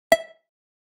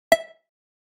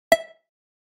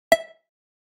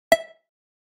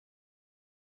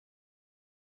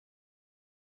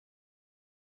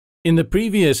In the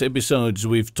previous episodes,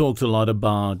 we've talked a lot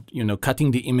about,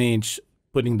 cutting the image,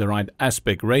 putting the right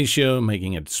aspect ratio,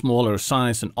 making it smaller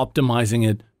size and optimizing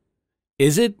it.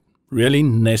 Is it really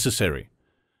necessary?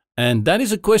 And that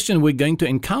is a question we're going to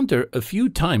encounter a few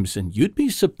times, and you'd be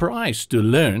surprised to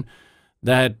learn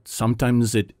that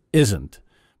sometimes it isn't.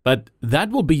 But that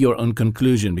will be your own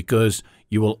conclusion, because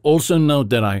you will also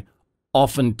note that I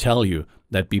often tell you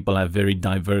that people have very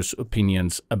diverse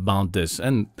opinions about this,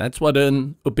 and that's what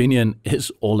an opinion is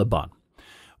all about.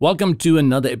 Welcome to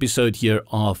another episode here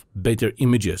of Better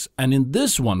Images, and in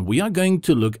this one we are going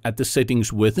to look at the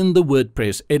settings within the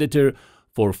WordPress editor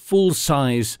for full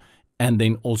size and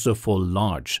then also for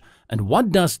large. And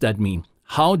what does that mean?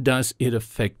 How does it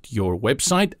affect your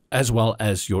website as well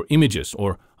as your images?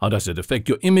 Or how does it affect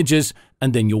your images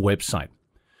and then your website?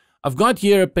 I've got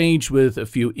here a page with a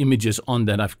few images on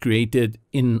that I've created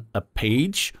in a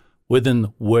page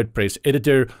within WordPress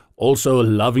editor, also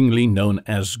lovingly known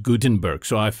as Gutenberg.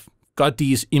 So I've got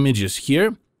these images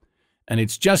here, and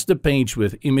it's just a page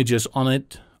with images on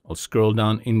it. I'll scroll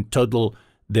down. In total,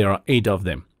 there are 8 of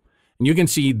them. And you can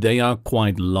see they are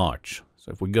quite large.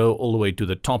 So if we go all the way to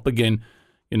the top again,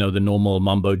 the normal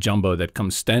mumbo jumbo that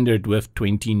comes standard with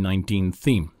 2019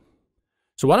 theme.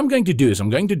 So what I'm going to do is I'm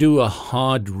going to do a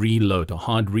hard reload, a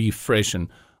hard refresh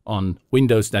on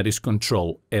Windows, that is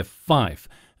Control F5.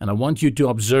 And I want you to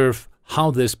observe how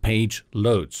this page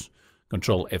loads.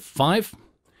 Control F5,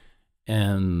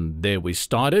 and there we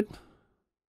started.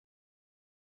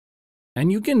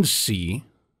 And you can see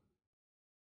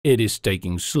it is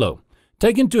taking slow.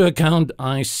 Take into account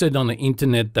I sit on the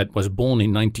internet that was born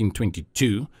in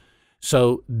 1922,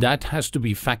 so that has to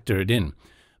be factored in.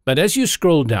 But as you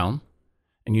scroll down,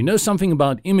 and you know something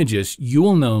about images, you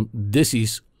will know this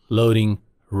is loading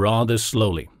rather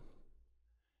slowly.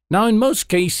 Now, in most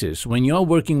cases, when you're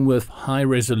working with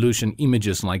high-resolution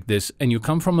images like this, and you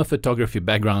come from a photography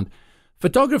background,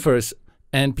 photographers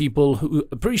and people who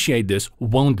appreciate this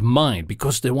won't mind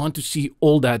because they want to see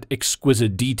all that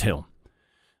exquisite detail.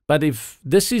 But if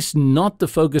this is not the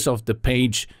focus of the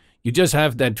page, you just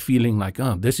have that feeling like,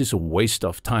 oh, this is a waste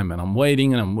of time, and I'm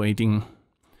waiting and I'm waiting.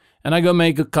 And I go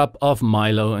make a cup of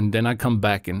Milo, and then I come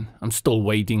back and I'm still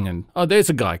waiting. And oh, there's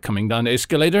a guy coming down the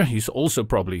escalator. He's also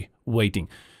probably waiting.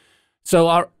 So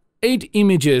our 8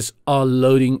 images are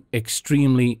loading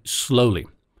extremely slowly.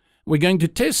 We're going to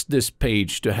test this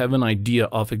page to have an idea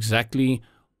of exactly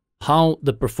how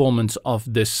the performance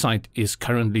of this site is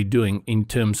currently doing in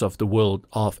terms of the world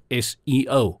of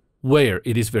SEO, where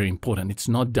it is very important. It's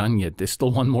not done yet. There's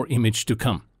still one more image to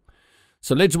come.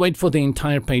 So let's wait for the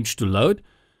entire page to load.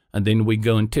 And then we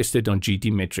go and test it on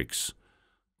GTMetrix.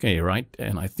 Okay, right?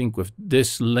 And I think with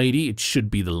this lady, it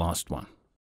should be the last one.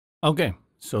 Okay,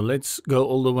 so let's go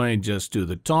all the way just to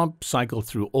the top, cycle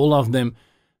through all of them.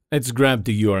 Let's grab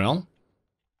the URL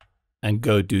and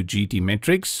go to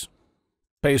GTMetrix,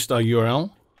 paste our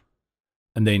URL,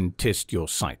 and then test your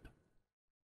site.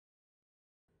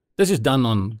 This is done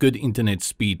on good internet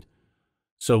speed.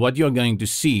 So what you're going to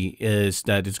see is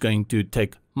that it's going to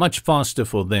take much faster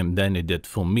for them than it did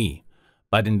for me.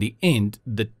 But in the end,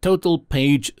 the total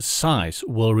page size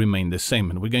will remain the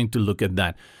same, and we're going to look at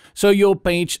that. So your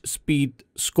page speed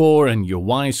score and your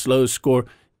Y-slow score,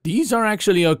 these are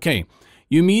actually okay.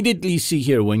 You immediately see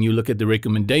here when you look at the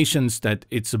recommendations that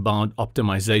it's about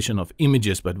optimization of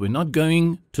images, but we're not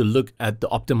going to look at the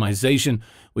optimization.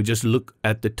 We just look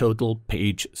at the total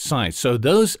page size. So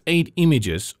those 8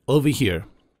 images over here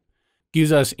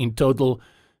gives us in total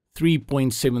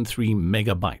 3.73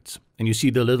 megabytes. And you see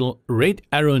the little red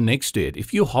arrow next to it.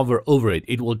 If you hover over it,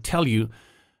 it will tell you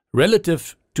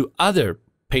relative to other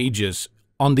pages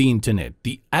on the internet,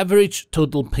 the average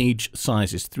total page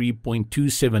size is 3.27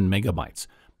 megabytes.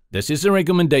 This is a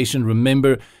recommendation.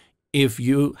 Remember, if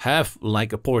you have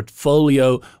like a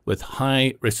portfolio with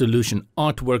high resolution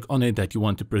artwork on it that you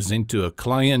want to present to a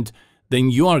client, then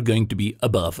you are going to be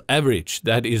above average.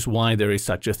 That is why there is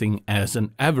such a thing as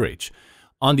an average.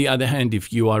 On the other hand,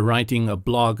 if you are writing a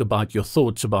blog about your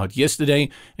thoughts about yesterday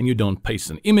and you don't paste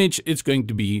an image, it's going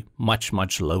to be much,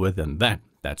 much lower than that.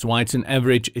 That's why it's an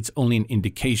average. It's only an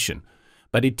indication.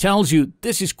 But it tells you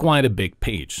this is quite a big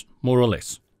page, more or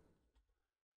less.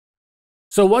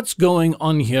 So what's going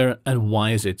on here and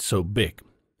why is it so big?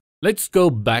 Let's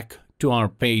go back to our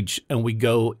page and we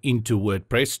go into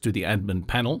WordPress to the admin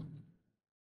panel.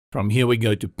 From here we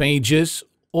go to Pages,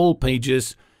 All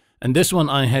Pages, and this one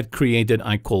I had created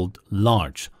I called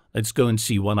Large. Let's go and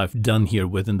see what I've done here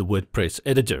within the WordPress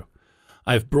editor.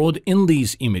 I've brought in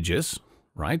these images,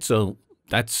 right? So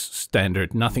that's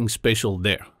standard, nothing special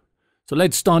there. So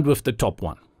let's start with the top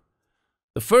one.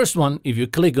 The first one, if you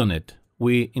click on it,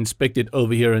 we inspect it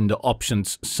over here in the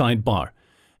options sidebar.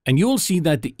 And you will see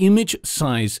that the image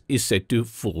size is set to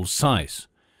full size.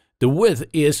 The width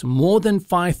is more than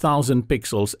 5,000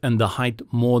 pixels and the height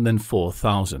more than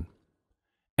 4,000.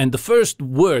 And the first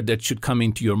word that should come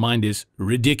into your mind is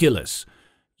ridiculous.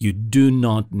 You do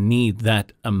not need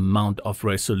that amount of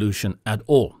resolution at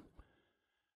all.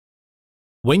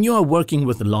 When you are working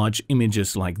with large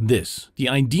images like this, the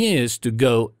idea is to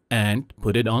go and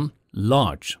put it on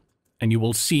large. And you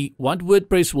will see what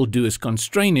WordPress will do is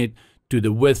constrain it to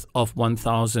the width of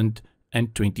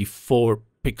 1024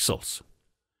 pixels.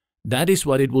 That is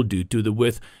what it will do to the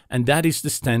width, and that is the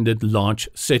standard large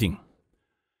setting.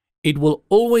 It will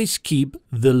always keep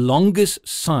the longest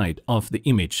side of the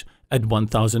image at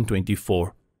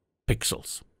 1024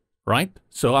 pixels, right?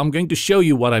 So I'm going to show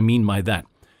you what I mean by that.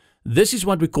 This is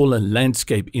what we call a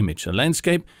landscape image. A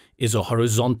landscape is a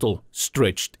horizontal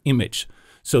stretched image.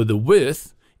 So the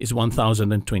width is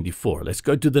 1024. Let's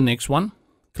go to the next one.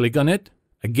 Click on it.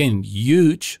 Again,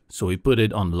 huge. So we put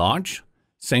it on large.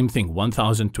 Same thing,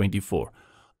 1024.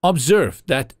 Observe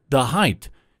that the height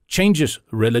changes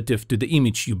relative to the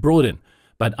image you brought in,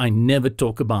 but I never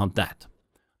talk about that.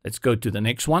 Let's go to the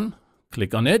next one.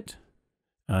 Click on it.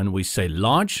 And we say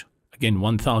large. Again,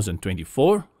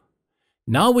 1024.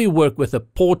 Now we work with a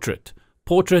portrait.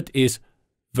 Portrait is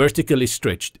vertically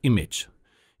stretched image.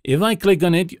 If I click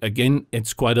on it, again,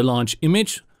 it's quite a large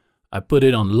image. I put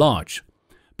it on large.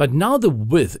 But now the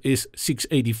width is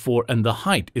 684 and the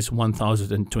height is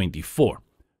 1024.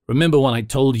 Remember what I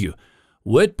told you.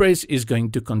 WordPress is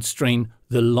going to constrain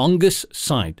the longest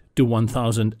side to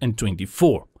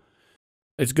 1024.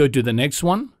 Let's go to the next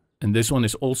one. And this one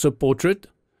is also portrait.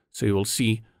 So you will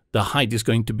see the height is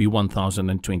going to be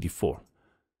 1024.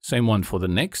 Same one for the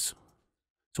next.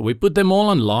 So we put them all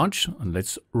on large, and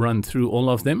let's run through all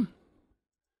of them.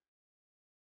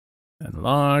 And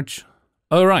large.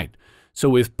 All right. So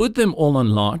we've put them all on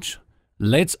large.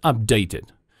 Let's update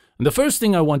it. And the first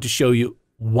thing I want to show you,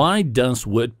 why does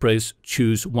WordPress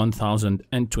choose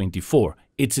 1024?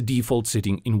 It's a default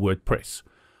setting in WordPress.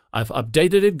 I've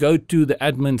updated it. Go to the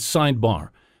admin sidebar.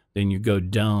 Then you go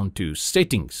down to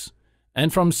settings.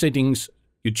 And from settings,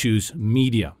 you choose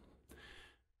media.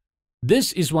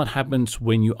 This is what happens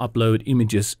when you upload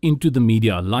images into the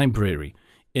media library,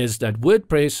 is that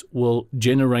WordPress will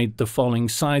generate the following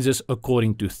sizes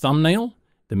according to thumbnail,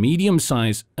 the medium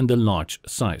size, and the large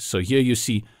size. So here you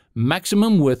see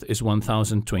maximum width is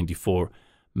 1024,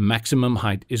 maximum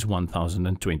height is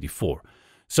 1024.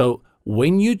 So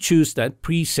when you choose that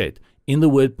preset in the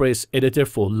WordPress editor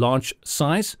for large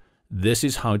size, this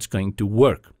is how it's going to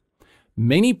work.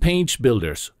 Many page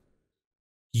builders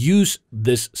use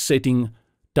this setting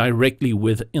directly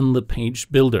within the page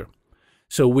builder.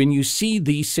 So when you see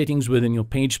these settings within your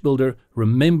page builder,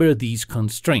 remember these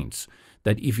constraints,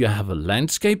 that if you have a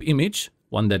landscape image,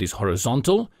 one that is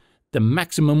horizontal, the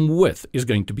maximum width is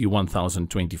going to be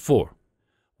 1024.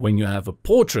 When you have a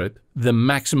portrait, the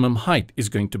maximum height is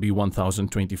going to be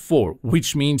 1024,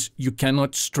 which means you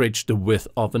cannot stretch the width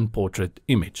of a portrait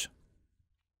image.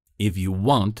 If you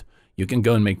want, you can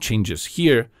go and make changes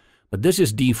here, but this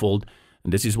is default,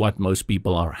 and this is what most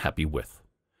people are happy with.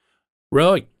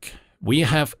 Right, we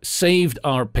have saved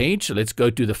our page. Let's go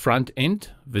to the front end,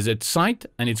 visit site,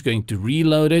 and it's going to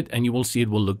reload it, and you will see it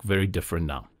will look very different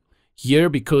now. Here,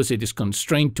 because it is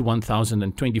constrained to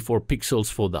 1024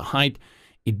 pixels for the height,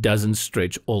 it doesn't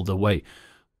stretch all the way.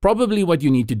 Probably what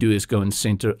you need to do is go and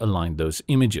center align those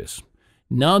images.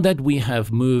 Now that we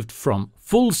have moved from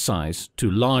full size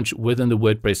to large within the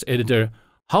WordPress editor,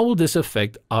 how will this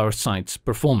affect our site's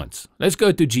performance? Let's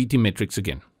go to GTMetrix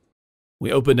again.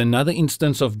 We open another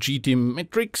instance of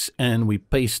GTMetrix and we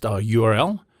paste our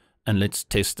URL, and let's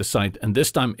test the site. And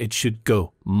this time it should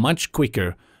go much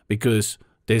quicker because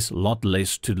there's a lot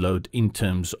less to load in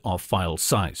terms of file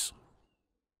size.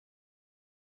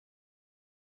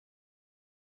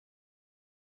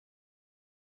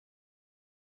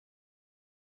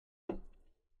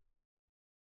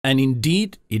 And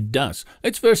indeed, it does.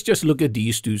 Let's first just look at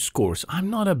these two scores. I'm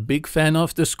not a big fan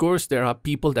of the scores. There are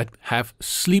people that have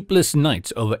sleepless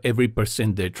nights over every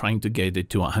percent. They're trying to get it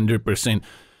to 100%.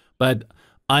 But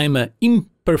I'm an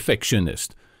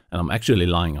imperfectionist. And I'm actually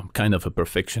lying. I'm kind of a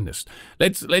perfectionist.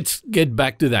 Let's get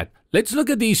back to that. Let's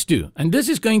look at these two. And this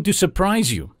is going to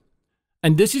surprise you.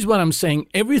 And this is what I'm saying.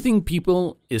 Everything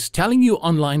people is telling you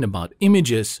online about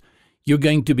images, you're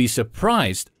going to be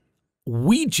surprised.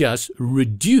 We just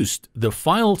reduced the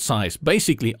file size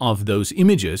basically of those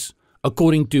images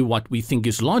according to what we think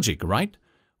is logic, right?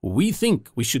 We think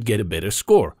we should get a better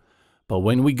score. But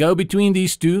when we go between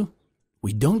these two,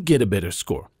 we don't get a better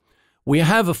score. We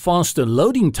have a faster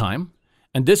loading time,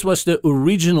 and this was the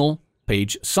original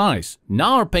page size.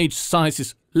 Now our page size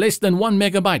is less than 1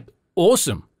 megabyte.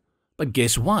 Awesome. But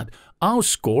guess what? Our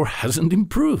score hasn't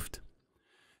improved.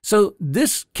 So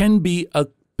this can be a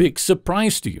big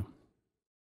surprise to you.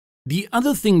 The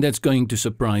other thing that's going to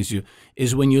surprise you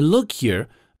is when you look here,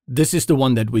 this is the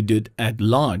one that we did at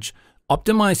large.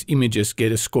 Optimized images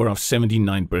get a score of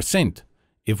 79%.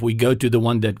 If we go to the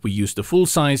one that we use the full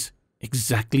size,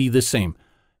 exactly the same.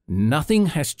 Nothing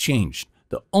has changed.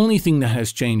 The only thing that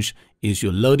has changed is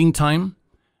your loading time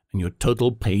and your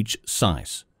total page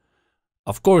size.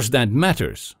 Of course, that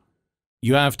matters.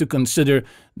 You have to consider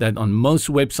that on most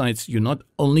websites, you're not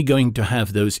only going to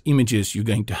have those images, you're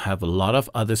going to have a lot of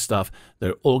other stuff.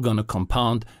 They're all going to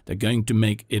compound. They're going to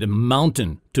make it a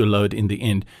mountain to load in the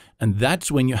end. And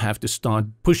that's when you have to start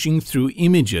pushing through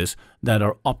images that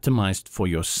are optimized for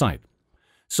your site.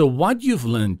 So what you've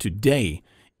learned today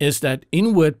is that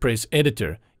in WordPress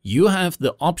Editor, you have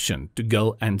the option to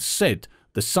go and set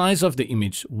the size of the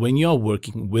image when you're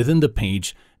working within the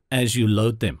page as you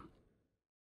load them.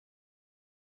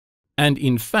 And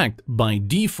in fact, by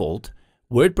default,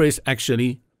 WordPress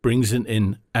actually brings it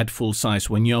in at full size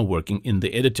when you're working in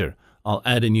the editor. I'll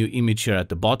add a new image here at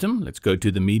the bottom. Let's go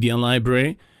to the media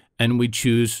library and we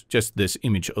choose just this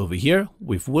image over here.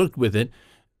 We've worked with it.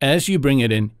 As you bring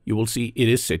it in, you will see it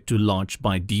is set to large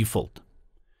by default.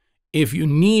 If you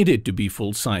need it to be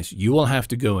full size, you will have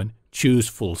to go and choose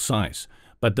full size.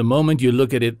 But the moment you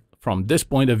look at it from this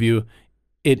point of view,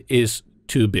 it is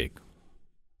too big.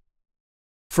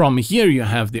 From here, you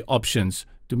have the options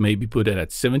to maybe put it at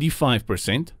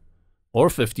 75% or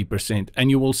 50%, and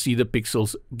you will see the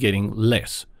pixels getting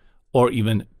less, or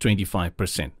even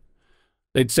 25%.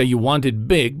 Let's say you want it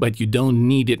big, but you don't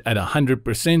need it at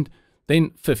 100%,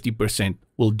 then 50%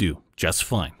 will do just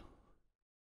fine.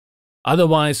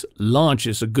 Otherwise, large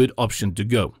is a good option to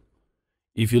go.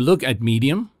 If you look at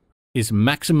medium, is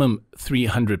maximum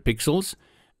 300 pixels,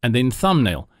 and then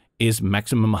thumbnail is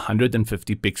maximum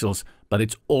 150 pixels, but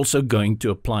it's also going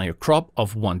to apply a crop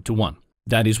of 1:1.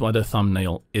 That is what a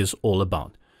thumbnail is all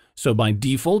about. So by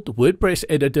default, WordPress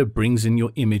Editor brings in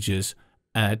your images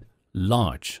at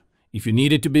large. If you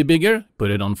need it to be bigger, put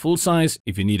it on full size.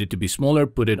 If you need it to be smaller,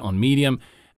 put it on medium.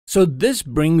 So this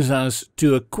brings us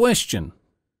to a question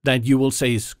that you will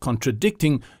say is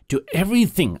contradicting to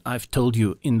everything I've told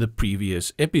you in the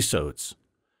previous episodes.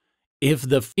 If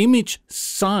the image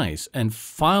size and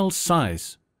file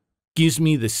size gives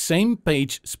me the same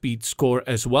page speed score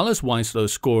as well as YSlow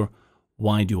score,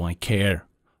 why do I care?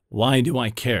 Why do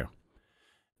I care?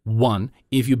 One,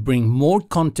 if you bring more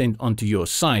content onto your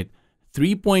site,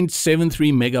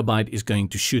 3.73 megabyte is going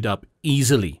to shoot up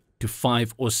easily to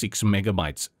 5 or 6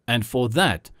 megabytes. And for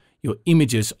that, your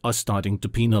images are starting to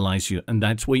penalize you, and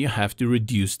that's where you have to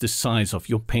reduce the size of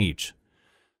your page.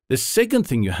 The second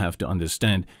thing you have to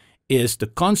understand is the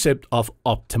concept of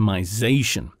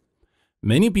optimization.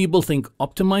 Many people think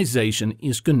optimization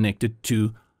is connected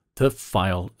to the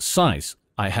file size.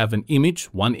 I have an image,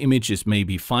 one image is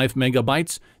maybe 5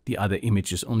 megabytes, the other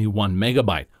image is only 1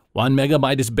 megabyte. 1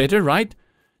 megabyte is better, right?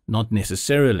 Not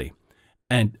necessarily.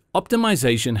 And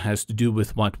optimization has to do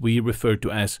with what we refer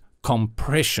to as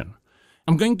compression.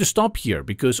 I'm going to stop here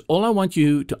because all I want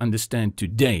you to understand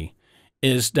today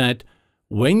is that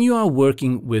when you are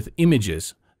working with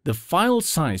images, the file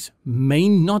size may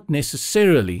not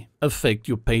necessarily affect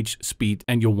your page speed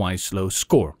and your YSlow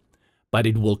score, but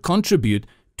it will contribute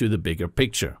to the bigger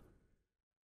picture.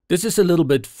 This is a little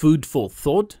bit food for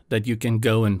thought that you can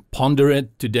go and ponder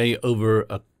it today over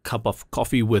a cup of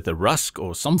coffee with a rusk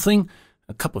or something,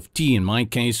 a cup of tea in my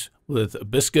case with a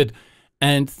biscuit,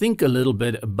 and think a little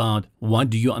bit about what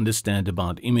do you understand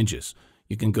about images.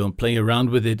 You can go and play around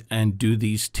with it and do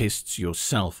these tests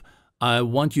yourself. I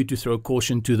want you to throw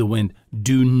caution to the wind.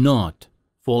 Do not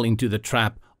fall into the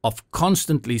trap of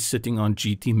constantly sitting on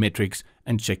GTMetrix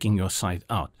and checking your site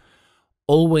out.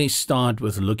 Always start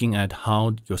with looking at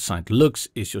how your site looks.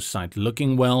 Is your site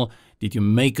looking well? Did you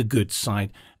make a good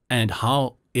site? And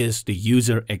how is the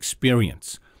user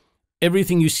experience?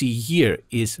 Everything you see here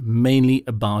is mainly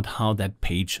about how that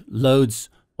page loads,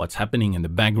 what's happening in the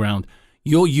background.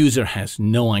 Your user has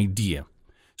no idea.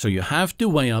 So you have to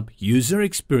weigh up user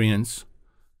experience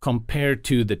compared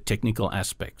to the technical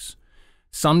aspects.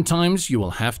 Sometimes you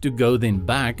will have to go then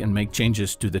back and make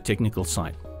changes to the technical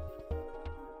side.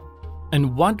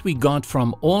 And what we got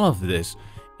from all of this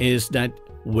is that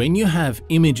when you have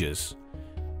images,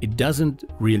 it doesn't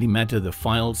really matter the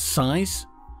file size.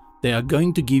 They are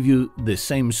going to give you the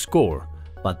same score,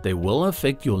 but they will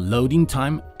affect your loading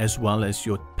time as well as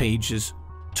your page's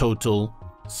total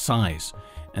size.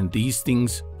 and these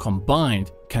things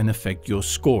combined can affect your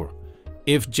score.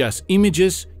 If just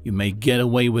images, you may get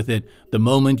away with it. The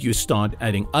moment you start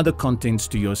adding other contents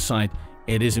to your site,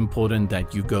 it is important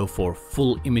that you go for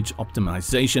full image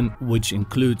optimization, which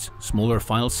includes smaller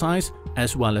file size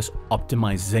as well as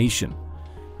optimization.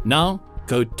 Now,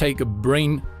 go take a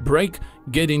brain break,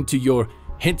 get into your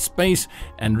headspace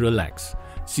and relax.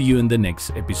 See you in the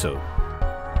next episode.